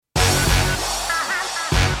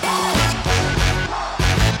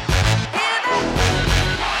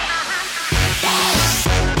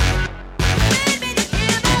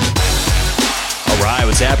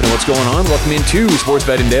What's going on? Welcome into Sports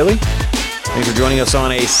Betting Daily. Thanks for joining us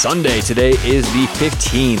on a Sunday. Today is the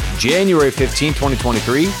 15th, January 15th,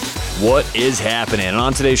 2023. What is happening? And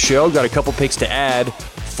on today's show, got a couple picks to add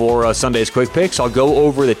for Sunday's quick picks. I'll go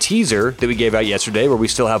over the teaser that we gave out yesterday where we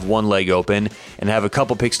still have one leg open and have a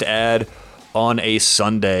couple picks to add on a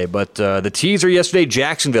Sunday. But the teaser yesterday,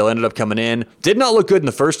 Jacksonville ended up coming in. Did not look good in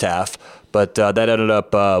the first half, but that ended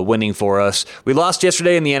up winning for us. We lost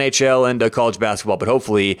yesterday in the NHL and college basketball, but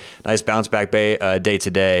hopefully nice bounce back day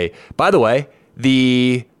today. By the way,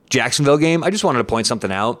 the Jacksonville game, I just wanted to point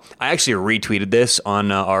something out. I actually retweeted this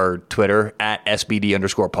on our Twitter at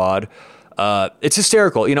SBD_pod. It's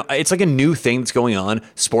hysterical. You know, it's like a new thing that's going on.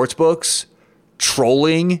 Sportsbooks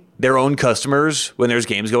trolling their own customers when there's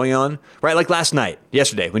games going on, right? Like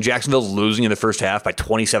yesterday, when Jacksonville's losing in the first half by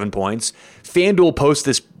 27 points, FanDuel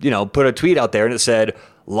put a tweet out there and it said,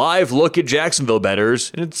 live look at Jacksonville bettors,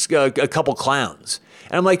 and it's a couple clowns.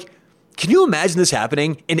 And I'm like, can you imagine this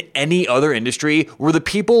happening in any other industry where the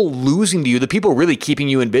people losing to you, the people really keeping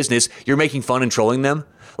you in business, you're making fun and trolling them?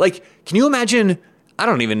 Like, can you imagine, I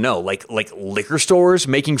don't even know, like liquor stores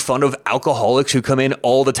making fun of alcoholics who come in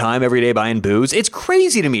all the time every day buying booze? It's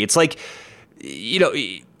crazy to me. It's like, you know,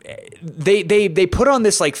 they put on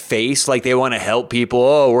this like face like they want to help people.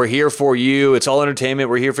 Oh, we're here for you. It's all entertainment.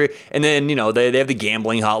 We're here for you. And then, you know, they have the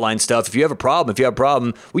gambling hotline stuff. If you have a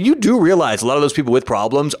problem, well, you do realize a lot of those people with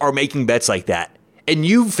problems are making bets like that. And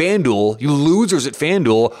you losers at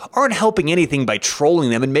FanDuel, aren't helping anything by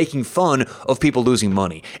trolling them and making fun of people losing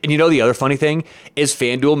money. And you know the other funny thing is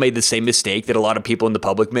FanDuel made the same mistake that a lot of people in the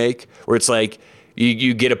public make, where it's like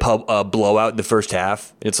you get a blowout in the first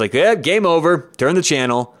half. And it's like, game over, turn the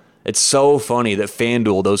channel. It's so funny that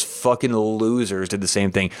FanDuel, those fucking losers, did the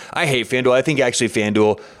same thing. I hate FanDuel. I think actually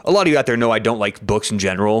FanDuel, a lot of you out there know I don't like books in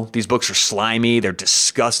general. These books are slimy. They're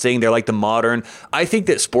disgusting. They're like the modern. I think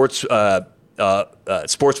that sportsbook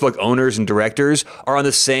owners and directors are on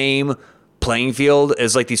the same playing field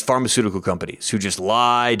as like these pharmaceutical companies who just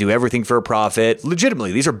lie, do everything for a profit.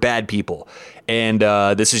 Legitimately, these are bad people. And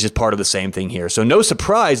this is just part of the same thing here. So no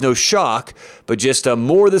surprise, no shock, but just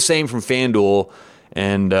more of the same from FanDuel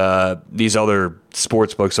and these other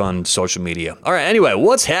sports books on social media. All right, anyway,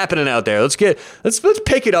 what's happening out there? Let's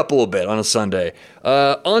pick it up a little bit on a Sunday.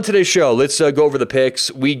 On today's show, let's go over the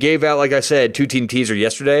picks. We gave out, like I said, 2-team teaser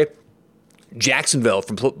yesterday. Jacksonville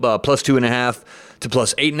from plus 2.5 to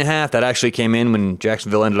plus 8.5. That actually came in when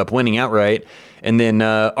Jacksonville ended up winning outright. And then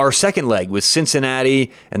our second leg was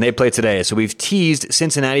Cincinnati, and they play today. So we've teased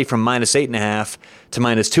Cincinnati from minus 8.5 to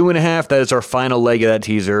minus 2.5. That is our final leg of that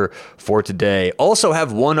teaser for today. Also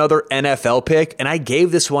have one other NFL pick, and I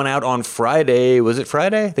gave this one out on Friday. Was it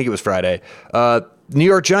Friday? I think it was Friday. New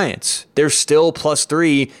York Giants. They're still plus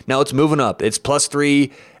 3. Now it's moving up. It's plus 3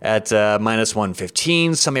 at minus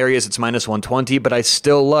 115. Some areas it's minus 120, but I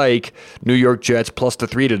still like New York Jets plus the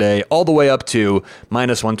 3 today, all the way up to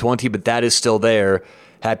minus 120, but that is still there.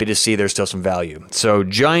 Happy to see there's still some value. So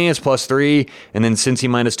Giants plus 3, and then Cincy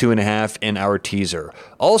minus 2.5 in our teaser.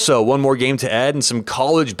 Also, one more game to add and some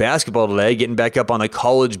college basketball today. Getting back up on the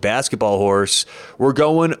college basketball horse. We're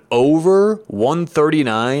going over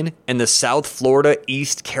 139 in the South Florida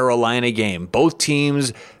East Carolina game. Both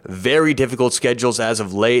teams, very difficult schedules as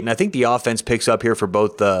of late, and I think the offense picks up here for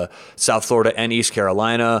both South Florida and East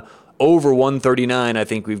Carolina. Over 139, I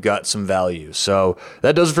think we've got some value. So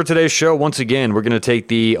that does it for today's show. Once again, we're going to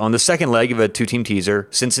take on the second leg of a 2-team teaser,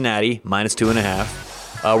 Cincinnati, minus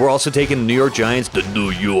 2.5. We're also taking the New York Giants,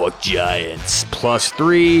 plus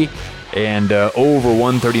 3, and over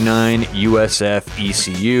 139 USF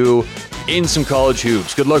ECU in some college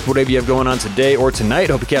hoops. Good luck whatever you have going on today or tonight.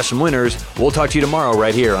 Hope you catch some winners. We'll talk to you tomorrow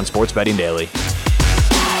right here on Sports Betting Daily.